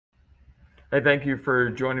Hey, thank you for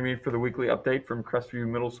joining me for the weekly update from Crestview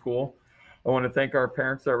Middle School. I want to thank our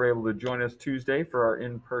parents that were able to join us Tuesday for our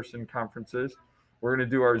in-person conferences. We're going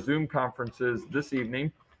to do our Zoom conferences this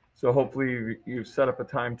evening, so hopefully you've set up a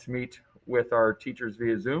time to meet with our teachers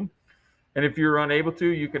via Zoom. And if you're unable to,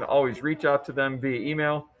 you can always reach out to them via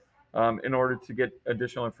email in order to get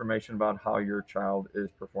additional information about how your child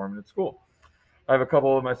is performing at school. I have a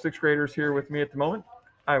couple of my sixth graders here with me at the moment.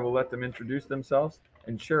 I will let them introduce themselves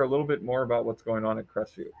and share a little bit more about what's going on at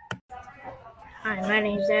Crestview. Hi, my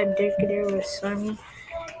name is Abdul with Sunny,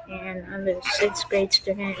 and I'm a sixth grade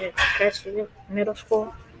student at Crestview Middle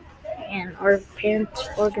School. And our parents'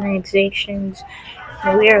 organizations,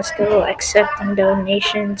 we are still accepting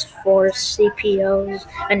donations for CPO's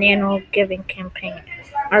an annual giving campaign.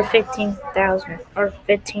 Our 15,000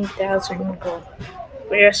 goal.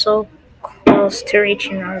 We are so close to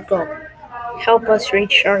reaching our goal. Help us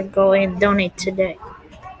reach our goal and donate today.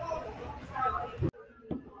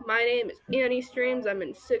 My name is Annie Streams. I'm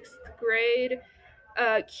in sixth grade.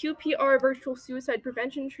 QPR virtual suicide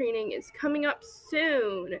prevention training is coming up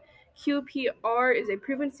soon. QPR is a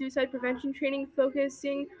proven suicide prevention training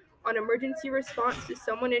focusing on emergency response to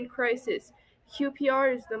someone in crisis.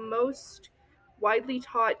 QPR is the most widely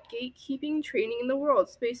taught gatekeeping training in the world.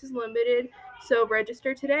 Space is limited, so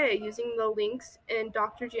register today using the links in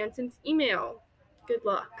Dr. Jansen's email. Good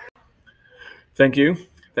luck. Thank you.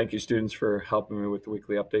 Thank you, students, for helping me with the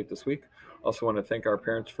weekly update this week. Also want to thank our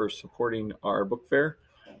parents for supporting our book fair.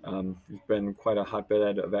 It's been quite a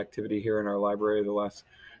hotbed of activity here in our library the last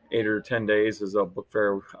 8 or 10 days as a book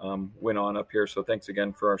fair went on up here. So thanks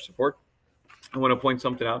again for our support. I want to point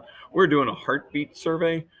something out. We're doing a heartbeat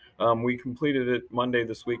survey. We completed it Monday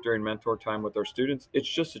this week during mentor time with our students. It's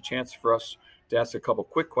just a chance for us to ask a couple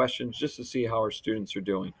quick questions just to see how our students are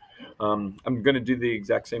doing. I'm going to do the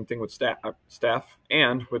exact same thing with staff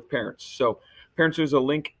and with parents. So parents, there's a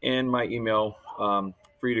link in my email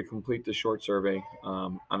for you to complete the short survey.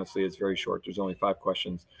 Honestly, it's very short. There's only 5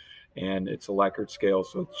 questions. And it's a Likert scale,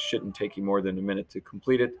 so it shouldn't take you more than a minute to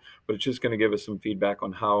complete it. But it's just going to give us some feedback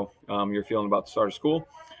on how you're feeling about the start of school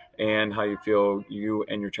and how you feel you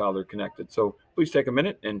and your child are connected. So please take a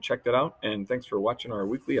minute and check that out. And thanks for watching our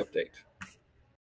weekly update.